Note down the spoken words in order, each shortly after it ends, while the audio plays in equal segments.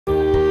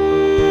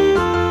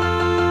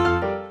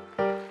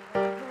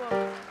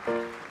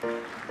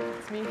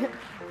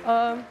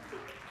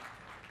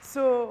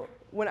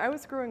I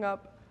was growing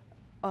up,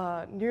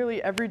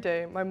 nearly every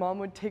day, my mom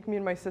would take me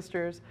and my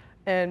sisters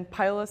and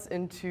pile us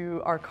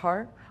into our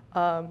car,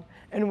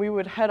 and we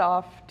would head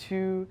off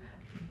to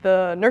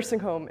the nursing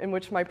home in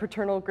which my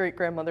paternal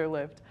great-grandmother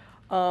lived.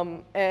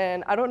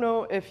 And I don't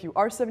know if you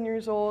are 7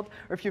 years old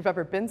or if you've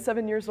ever been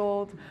 7 years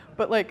old,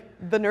 but like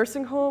the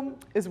nursing home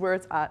is where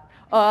it's at.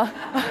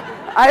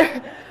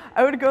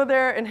 I would go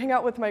there and hang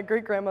out with my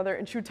great-grandmother,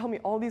 and she would tell me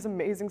all these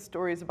amazing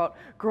stories about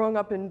growing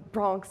up in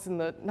Bronx in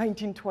the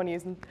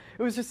 1920s, and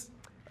it was just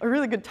a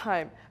really good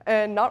time.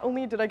 And not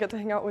only did I get to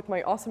hang out with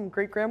my awesome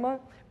great-grandma,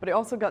 but I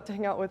also got to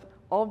hang out with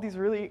all of these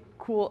really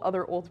cool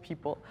other old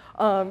people.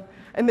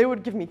 And they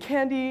would give me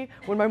candy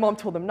when my mom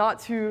told them not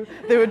to.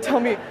 They would tell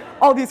me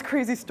all these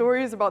crazy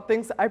stories about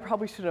things that I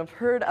probably shouldn't have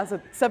heard as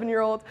a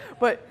 7-year-old,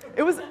 but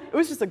it was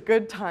just a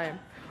good time.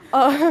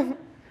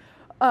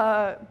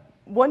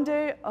 One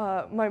day,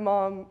 my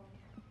mom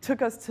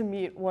took us to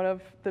meet one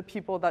of the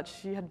people that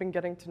she had been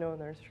getting to know in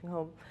the nursing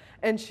home.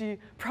 And she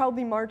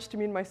proudly marched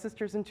me and my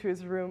sisters into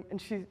his room, and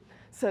she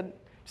said,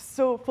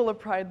 so full of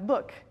pride,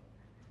 "Look,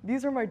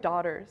 these are my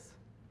daughters."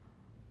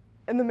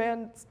 And the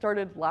man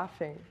started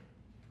laughing,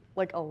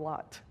 like a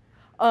lot.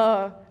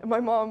 And my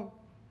mom,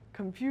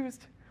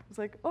 confused, was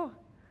like, "Oh,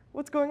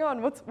 what's going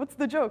on? What's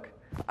the joke?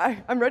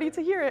 I'm ready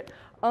to hear it."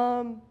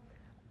 And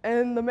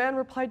the man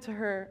replied to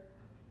her,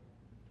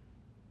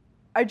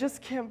 "I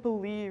just can't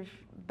believe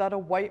that a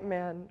white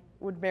man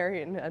would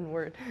marry an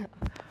N-word."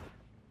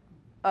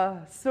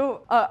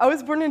 I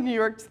was born in New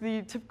York to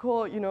the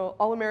typical,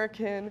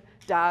 all-American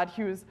dad.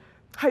 He was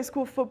a high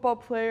school football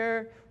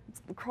player,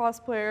 lacrosse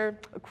player,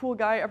 a cool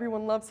guy,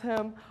 everyone loves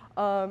him.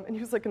 And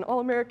he was like an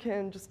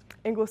all-American, just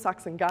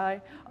Anglo-Saxon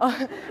guy.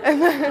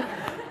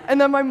 And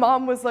then my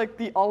mom was like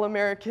the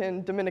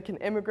all-American Dominican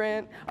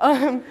immigrant.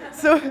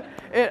 So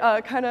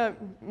it kind of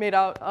made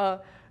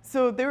out.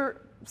 So they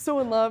were so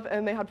in love,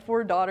 and they had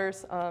 4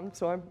 daughters,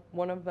 so I'm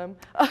one of them.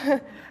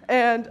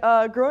 And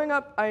growing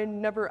up, I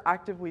never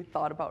actively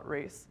thought about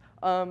race.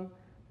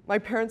 My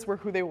parents were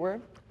who they were.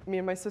 Me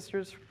and my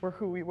sisters were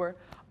who we were.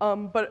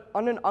 But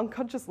on an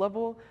unconscious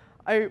level,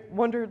 I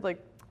wondered, like,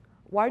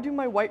 why do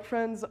my white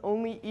friends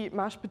only eat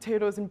mashed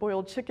potatoes and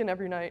boiled chicken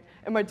every night,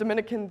 and my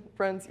Dominican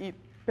friends eat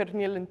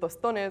pernil and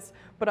tostones,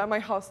 but at my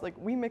house, like,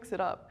 we mix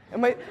it up.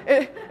 And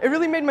it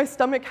really made my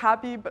stomach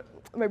happy, but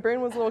my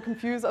brain was a little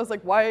confused. I was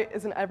like, why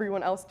isn't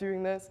everyone else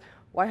doing this?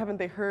 Why haven't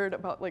they heard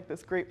about like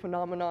this great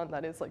phenomenon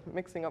that is like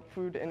mixing up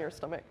food in your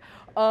stomach?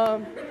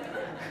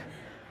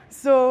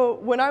 So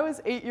when I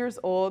was 8 years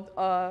old,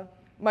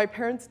 my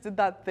parents did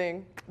that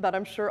thing that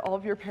I'm sure all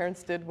of your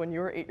parents did when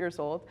you were 8 years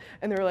old,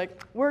 and they were like,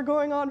 "We're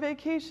going on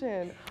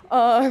vacation."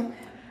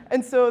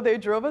 And so they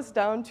drove us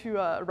down to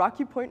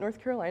Rocky Point, North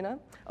Carolina,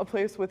 a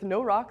place with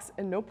no rocks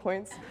and no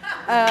points.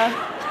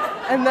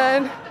 And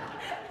then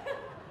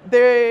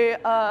they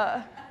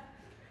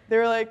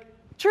were like,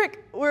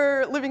 "Trick,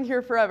 we're living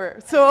here forever."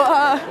 So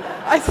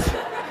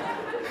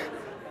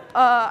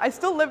I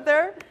still live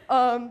there.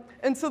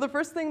 And so the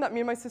first thing that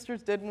me and my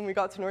sisters did when we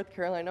got to North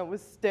Carolina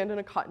was stand in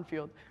a cotton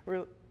field.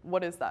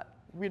 What is that?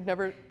 We'd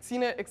never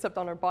seen it except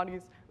on our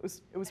bodies.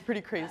 It was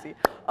pretty crazy.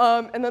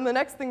 And then the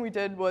next thing we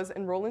did was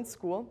enroll in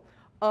school.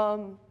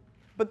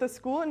 But the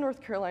school in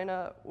North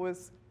Carolina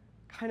was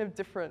kind of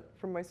different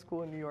from my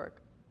school in New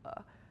York.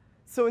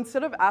 So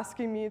instead of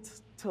asking me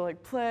to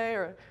like play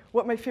or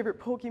what my favorite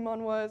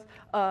Pokemon was,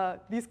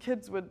 these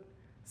kids would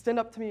stand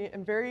up to me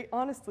and very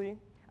honestly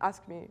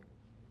ask me,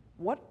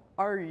 "What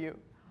are you?"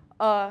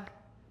 I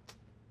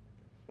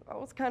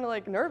was kind of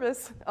like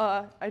nervous.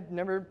 I'd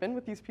never been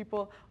with these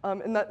people,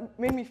 and that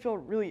made me feel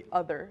really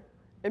other.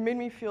 It made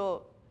me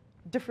feel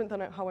different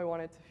than how I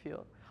wanted to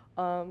feel.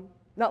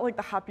 Not like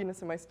the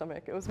happiness in my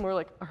stomach. It was more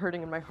like a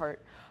hurting in my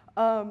heart.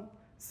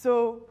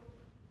 So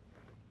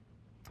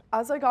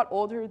as I got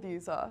older,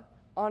 these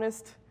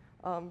honest,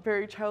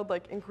 very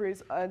childlike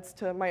inquiries as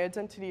to my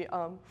identity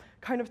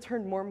kind of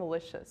turned more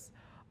malicious.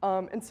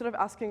 Instead of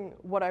asking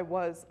what I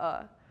was,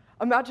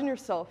 imagine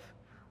yourself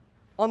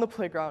on the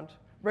playground,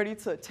 ready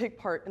to take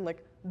part in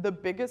like the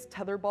biggest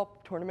tetherball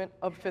tournament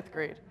of 5th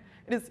grade.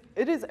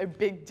 It is a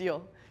big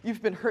deal.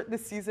 You've been hurt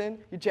this season,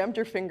 you jammed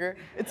your finger.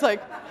 It's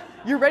like,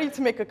 you're ready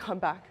to make a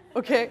comeback,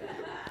 okay?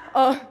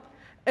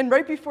 And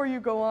right before you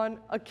go on,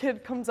 a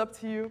kid comes up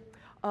to you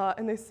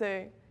and they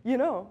say, "You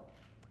know,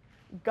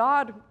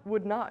 God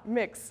would not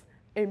mix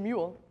a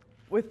mule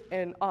with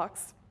an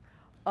ox,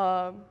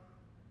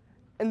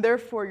 and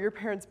therefore your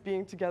parents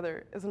being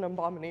together is an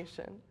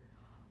abomination."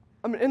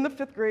 I mean, in the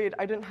 5th grade,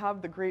 I didn't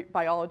have the great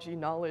biology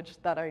knowledge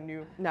that I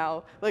knew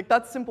now. Like,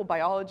 that's simple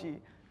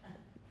biology.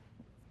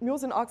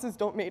 Mules and oxes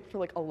don't mate for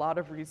like a lot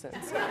of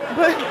reasons.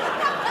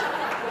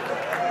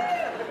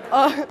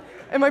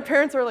 And my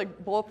parents are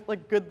like both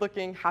like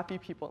good-looking, happy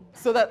people.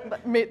 So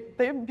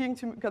them being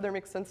together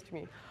makes sense to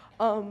me.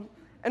 And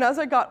as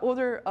I got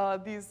older,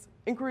 these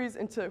inquiries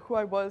into who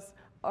I was,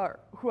 or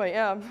who I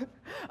am,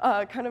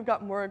 kind of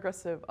got more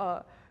aggressive.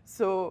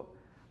 So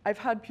I've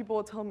had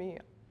people tell me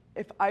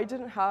if I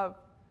didn't have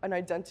an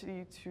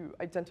identity to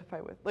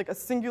identify with, like a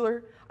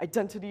singular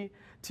identity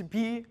to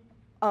be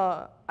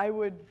I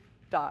would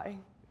die.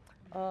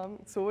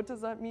 So what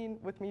does that mean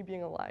with me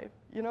being alive,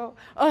 you know?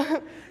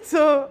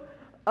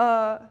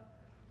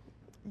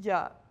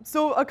 Yeah.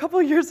 So a couple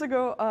of years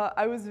ago,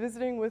 I was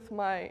visiting with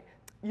my,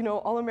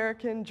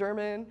 all-American,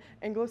 German,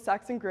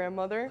 Anglo-Saxon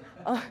grandmother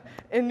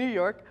in New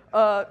York.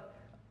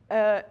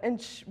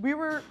 And we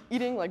were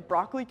eating like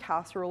broccoli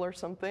casserole or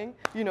something,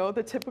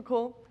 the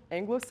typical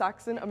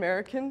Anglo-Saxon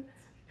American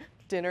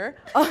dinner.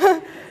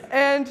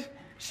 And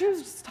she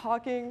was just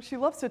talking. She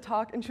loves to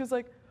talk. And she was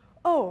like,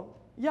 oh,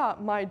 yeah,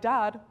 my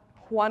dad,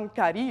 Juan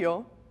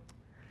Carrillo.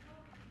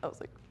 I was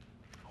like,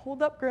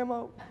 hold up,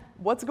 Grandma.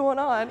 What's going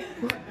on?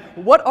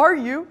 What are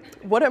you?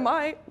 What am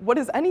I? What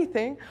is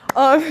anything?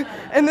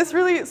 And this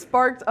really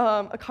sparked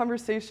a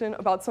conversation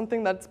about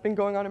something that's been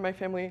going on in my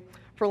family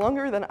for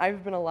longer than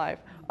I've been alive.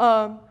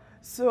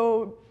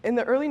 So in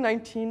the early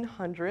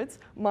 1900s,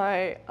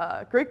 my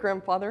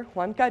great-grandfather,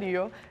 Juan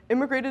Carrillo,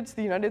 immigrated to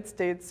the United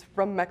States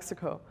from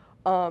Mexico.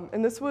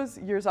 And this was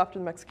years after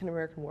the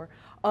Mexican-American War.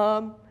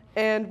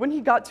 And when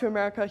he got to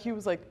America, he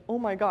was like, oh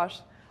my gosh,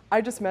 I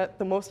just met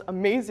the most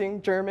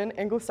amazing German,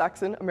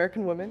 Anglo-Saxon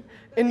American woman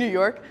in New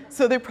York.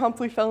 So they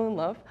promptly fell in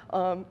love.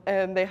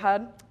 And they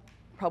had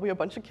probably a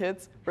bunch of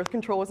kids. Birth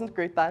control wasn't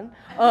great then.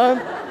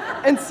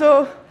 And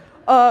so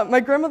my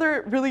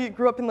grandmother really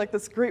grew up in like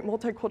this great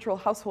multicultural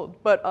household.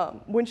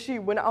 But when she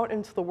went out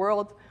into the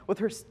world with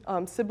her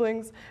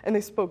siblings and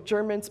they spoke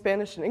German,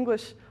 Spanish, and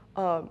English,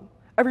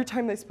 every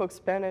time they spoke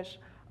Spanish,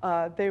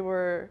 they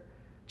were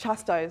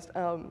chastised,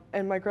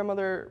 and my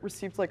grandmother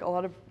received like a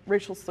lot of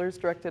racial slurs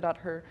directed at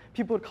her.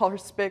 People would call her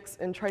spics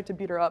and try to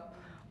beat her up.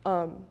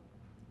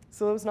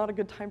 So it was not a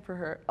good time for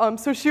her.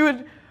 So she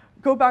would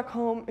go back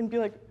home and be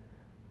like,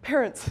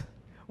 parents,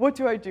 what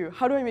do I do?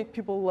 How do I make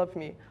people love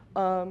me?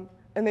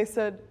 And they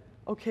said,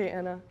 okay,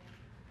 Anna,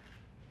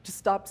 just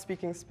stop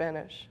speaking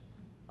Spanish.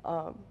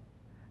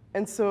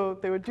 And so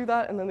they would do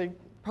that, and then they'd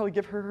probably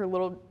give her her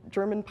little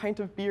German pint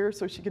of beer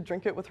so she could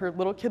drink it with her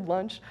little kid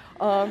lunch.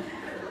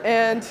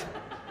 And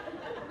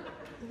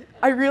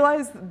I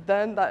realized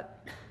then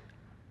that,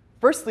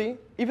 firstly,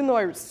 even though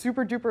I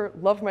super duper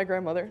love my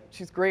grandmother,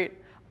 she's great,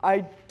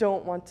 I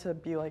don't want to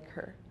be like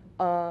her.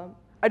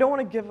 I don't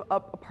want to give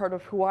up a part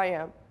of who I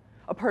am,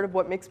 a part of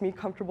what makes me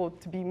comfortable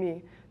to be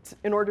me,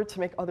 in order to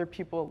make other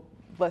people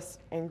less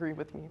angry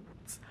with me.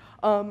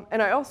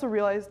 And I also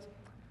realized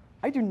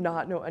I do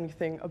not know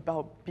anything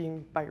about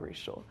being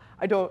biracial.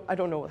 I don't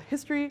know the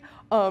history,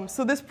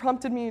 so this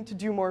prompted me to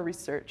do more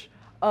research.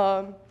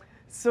 I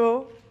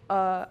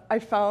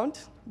found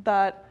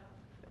that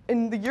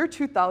in the year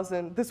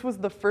 2000, this was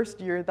the first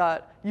year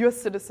that US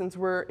citizens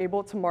were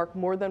able to mark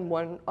more than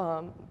one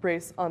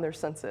race on their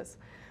census,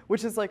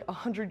 which is like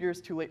 100 years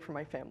too late for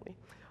my family.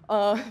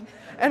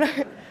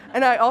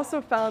 And I also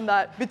found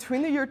that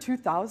between the year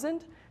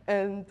 2000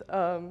 and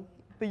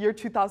the year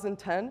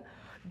 2010,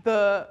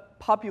 the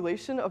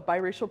population of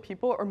biracial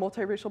people or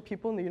multiracial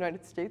people in the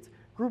United States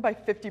grew by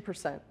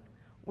 50%,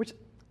 which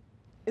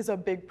is a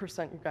big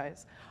percent, you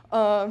guys.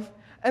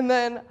 And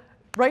then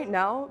right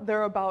now, there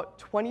are about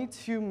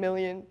 22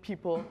 million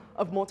people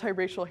of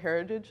multiracial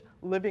heritage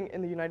living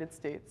in the United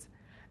States.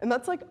 And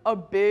that's like a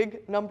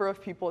big number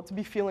of people to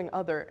be feeling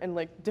other and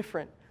like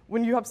different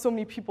when you have so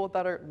many people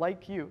that are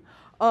like you.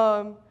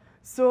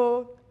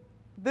 So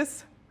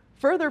this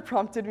further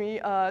prompted me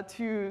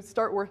to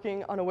start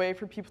working on a way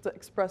for people to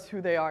express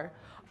who they are.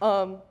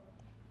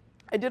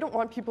 I didn't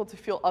want people to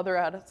feel other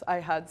as I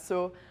had,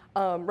 so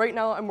right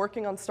now I'm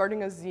working on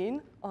starting a zine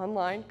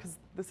online, because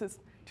this is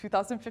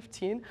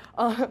 2015,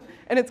 and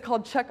it's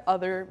called Check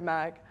Other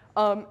Mag.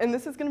 And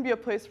this is going to be a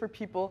place for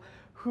people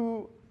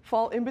who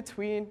fall in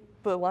between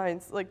the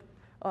lines, like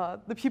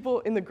the people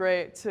in the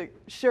gray, to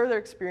share their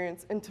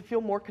experience and to feel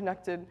more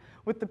connected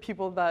with the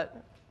people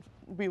that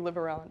we live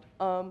around.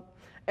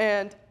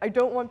 And I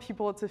don't want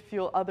people to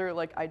feel other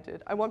like I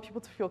did. I want people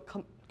to feel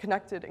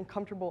connected and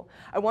comfortable.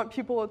 I want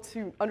people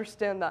to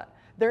understand that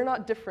they're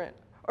not different,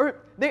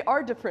 or they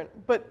are different,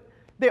 but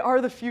they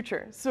are the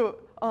future. So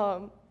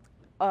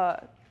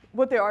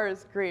what they are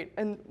is great.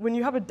 And when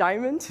you have a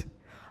diamond,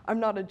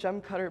 I'm not a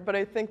gem cutter, but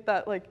I think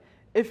that like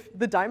if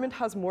the diamond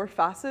has more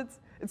facets,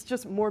 it's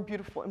just more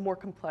beautiful and more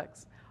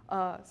complex.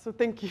 So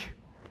thank you.